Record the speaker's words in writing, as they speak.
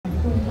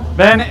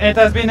Ben, it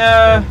has been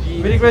a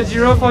really great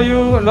Giro for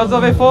you, lots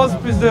of efforts,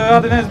 plus the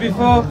Ardennes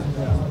before.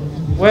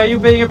 Were you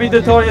paying a bit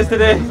the toll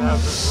yesterday?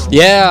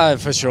 Yeah,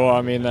 for sure.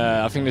 I mean,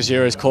 I think the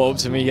Giro has caught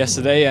up to me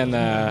yesterday, and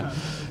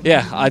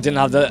yeah, I didn't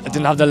have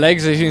the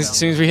legs. As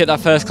soon as we hit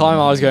that first climb,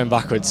 I was going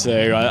backwards.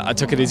 So I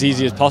took it as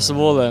easy as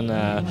possible, and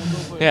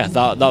yeah,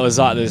 that was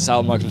that. It's out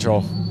of my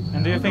control.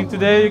 And do you think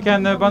today you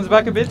can bounce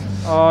back a bit?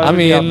 Or I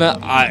mean,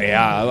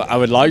 I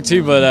would like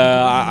to, but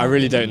I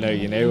really don't know.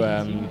 You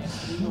know.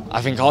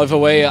 I think either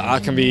way,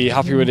 I can be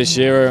happy with this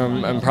year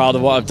and proud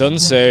of what I've done.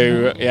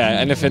 So yeah,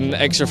 anything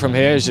extra from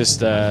here is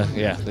just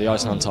yeah, the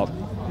icing on top.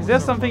 Is there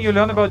something you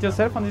learned about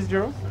yourself on this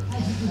Giro?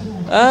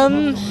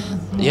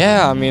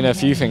 Yeah, I mean a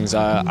few things.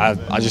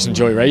 I just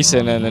enjoy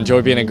racing and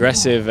enjoy being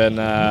aggressive, and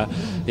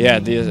yeah,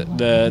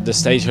 the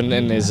stage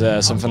hunting is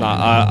something that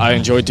I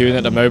enjoy doing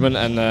at the moment,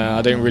 and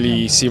I don't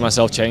really see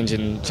myself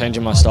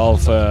changing my style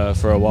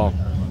for a while.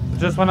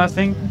 Just one last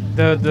thing,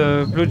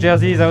 the blue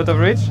jersey is out of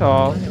reach,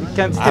 or you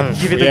can still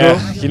give it a go?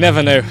 You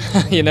never know,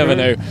 you never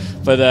know.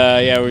 But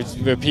yeah,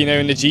 we're Pinot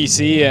in the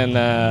GC, and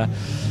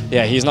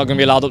yeah, he's not going to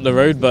be allowed up the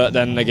road. But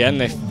then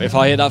again, if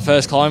I hit that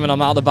first climb and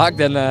I'm out the back,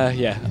 then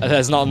yeah,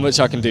 there's not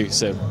much I can do.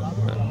 So.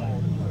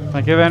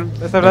 Thank you, Ben.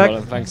 Best of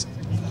luck. Thanks.